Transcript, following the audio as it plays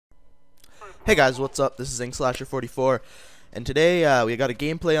Hey guys, what's up? This is InkSlasher44, and today we got a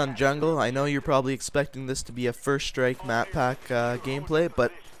gameplay on Jungle. I know you're probably expecting this to be a first strike map pack gameplay,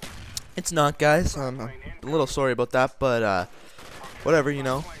 but it's not, guys. I'm a little sorry about that, but whatever, you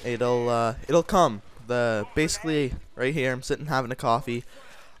know, it'll come. Basically right here, I'm sitting having a coffee.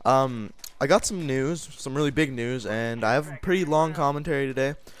 I got some news, some really big news, and I have a pretty long commentary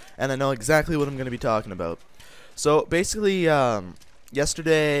today, and I know exactly what I'm going to be talking about. So basically,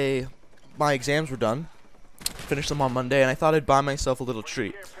 yesterday my exams were done, finished them on Monday, and I thought I'd buy myself a little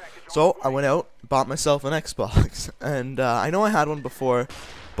treat. So I went out, bought myself an Xbox, and I know I had one before,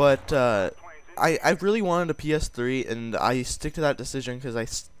 but I really wanted a PS3, and I stick to that decision because I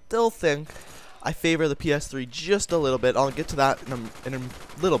still think I favor the PS3 just a little bit. I'll get to that in a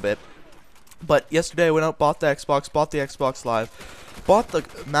little bit. But yesterday I went out, bought the Xbox Live, bought the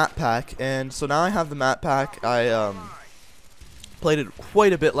map pack, and so now I have the map pack. I played it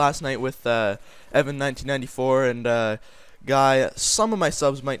quite a bit last night with Evan1994 and guy some of my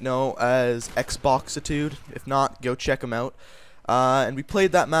subs might know as Xboxitude. If not, go check him out. And we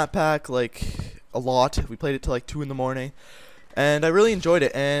played that map pack like a lot. We played it till like 2 in the morning. And I really enjoyed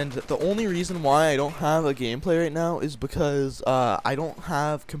it, and the only reason why I don't have a gameplay right now is because I don't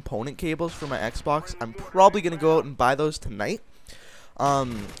have component cables for my Xbox. I'm probably going to go out and buy those tonight,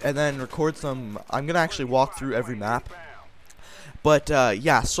 and then record some. I'm going to actually walk through every map. But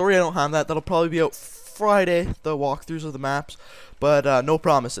yeah, sorry I don't have that. That'll probably be out Friday, the walkthroughs of the maps, but no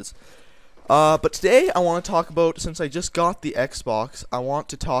promises. But today I want to talk about, since I just got the Xbox, I want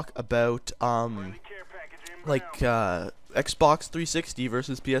to talk about Xbox 360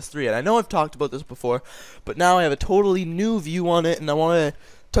 versus PS3, and I know I've talked about this before, but now I have a totally new view on it, and I want to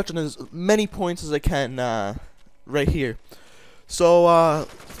touch on as many points as I can right here. So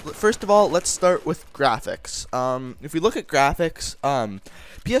first of all, let's start with graphics. If we look at graphics,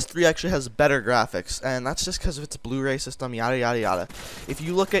 PS3 actually has better graphics, and that's just because of its Blu-ray system, yada yada yada. If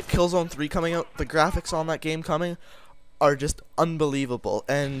you look at Killzone 3 coming out, the graphics on that game coming are just unbelievable,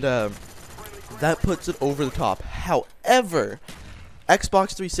 and that puts it over the top. However,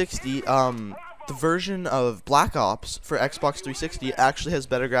 Xbox 360, the version of Black Ops for Xbox 360 actually has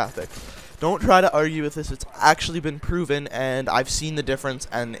better graphics. Don't try to argue with this. It's actually been proven, and I've seen the difference,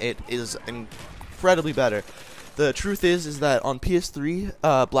 and it is incredibly better. The truth is that on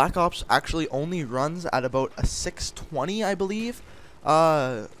PS3, Black Ops actually only runs at about a 620, I believe,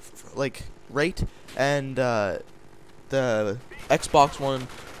 rate, and the Xbox One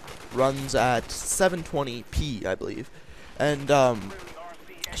runs at 720p, I believe. And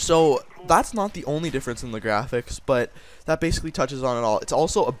so that's not the only difference in the graphics, but that basically touches on it all. It's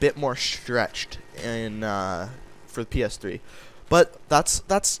also a bit more stretched in for the PS3. But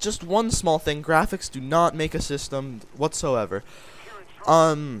that's just one small thing. Graphics do not make a system whatsoever.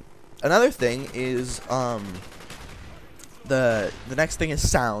 Another thing is the next thing is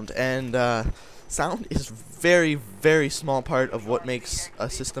sound, and sound is very, very small part of what makes a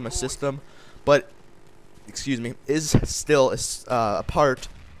system, but is still a part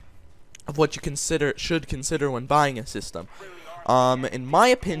of what you should consider when buying a system. In my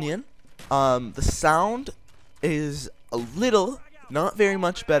opinion, the sound is a little, not very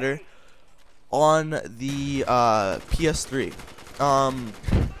much better on the PS3.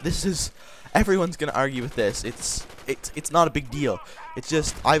 Everyone's gonna argue with this. It's not a big deal. It's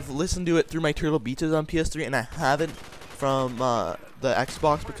just I've listened to it through my Turtle Beaches on PS3, and I haven't from the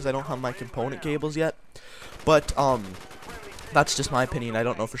Xbox because I don't have my component cables yet. But that's just my opinion. I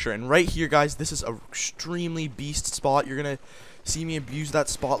don't know for sure. And right here, guys, this is a extremely beast spot. You're gonna see me abuse that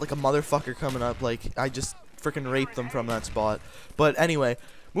spot like a motherfucker coming up. Like I just freaking raped them from that spot. But anyway,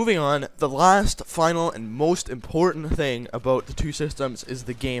 moving on. The last, final, and most important thing about the two systems is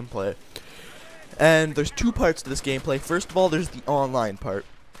the gameplay. And there's two parts to this gameplay. First of all, there's the online part.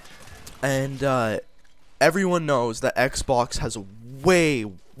 And everyone knows that Xbox has a way,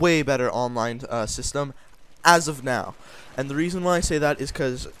 way better online system as of now. And the reason why I say that is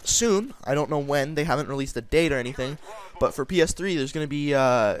because soon, I don't know when, they haven't released a date or anything, but for PS3 there's going to be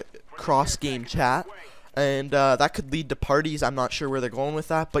cross-game chat, and that could lead to parties. I'm not sure where they're going with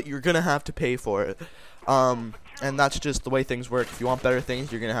that, but you're going to have to pay for it. And that's just the way things work. If you want better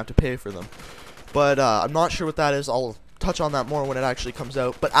things, you're going to have to pay for them. But I'm not sure what that is. I'll touch on that more when it actually comes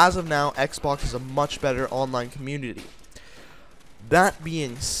out. But as of now, Xbox is a much better online community. That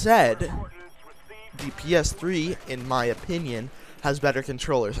being said, the PS3, in my opinion, has better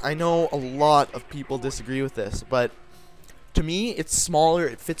controllers. I know a lot of people disagree with this, but to me, it's smaller,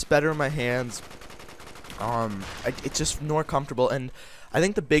 it fits better in my hands, it's just more comfortable, and I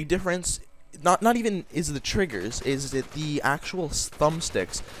think the big difference not even is the triggers, is it the actual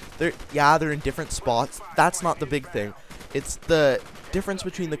thumbsticks. They're in different spots. That's not the big thing. It's the difference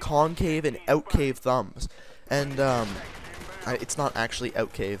between the concave and outcave thumbs. And it's not actually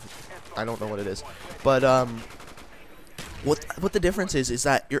outcave. I don't know what it is. But what the difference is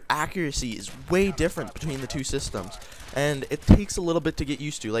that your accuracy is way different between the two systems, and it takes a little bit to get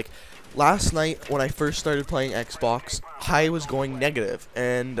used to. Like last night when I first started playing Xbox, I was going negative,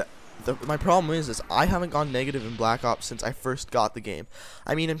 and my problem is I haven't gone negative in Black Ops since I first got the game.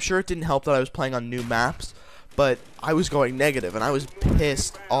 I mean, I'm sure it didn't help that I was playing on new maps, but I was going negative, and I was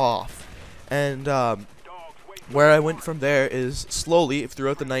pissed off. And where I went from there is slowly,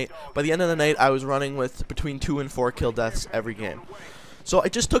 throughout the night. By the end of the night, I was running with between 2 and 4 kill deaths every game. So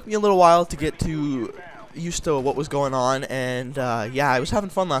it just took me a little while to get used to what was going on, and yeah, I was having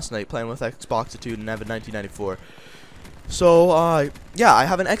fun last night playing with Xbox and Evan 1994. So yeah, I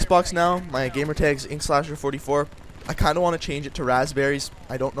have an Xbox now. My gamer tag's Inkslasher44. I kind of want to change it to Raspberries.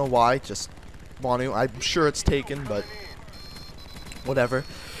 I don't know why, just want to. I'm sure it's taken, but whatever.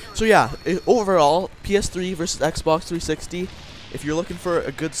 So yeah, overall, PS3 versus Xbox 360. If you're looking for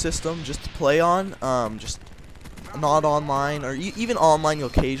a good system just to play on, just not online, or even online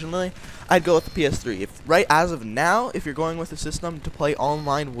occasionally, I'd go with the PS3. Right as of now, if you're going with a system to play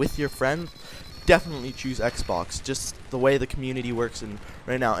online with your friends, definitely choose Xbox. Just the way the community works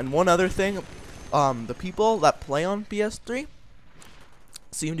right now. And one other thing, the people that play on PS3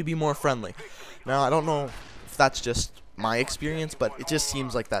 seem to be more friendly. Now, I don't know if that's just my experience, but it just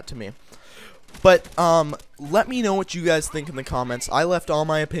seems like that to me. But let me know what you guys think in the comments. I left all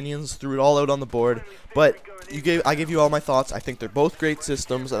my opinions, threw it all out on the board, but I gave you all my thoughts. I think they're both great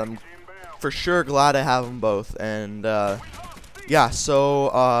systems, and I'm for sure glad I have them both. And yeah,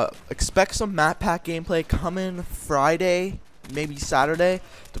 so expect some map pack gameplay coming Friday, maybe Saturday,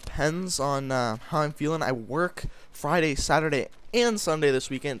 depends on how I'm feeling. I work Friday, Saturday, and Sunday this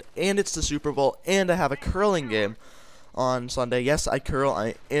weekend, and it's the Super Bowl, and I have a curling game on Sunday. Yes, I curl.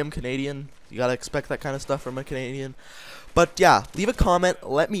 I am Canadian. You gotta expect that kind of stuff from a Canadian. But yeah, leave a comment.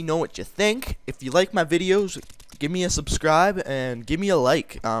 Let me know what you think. If you like my videos, give me a subscribe and give me a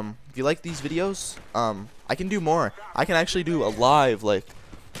like. If you like these videos, I can do more. I can actually do a live, like,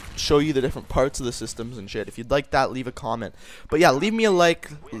 show you the different parts of the systems and shit. If you'd like that, leave a comment. But yeah, leave me a like,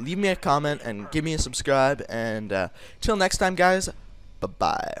 leave me a comment, and give me a subscribe. And till next time, guys,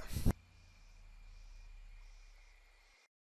 bye-bye.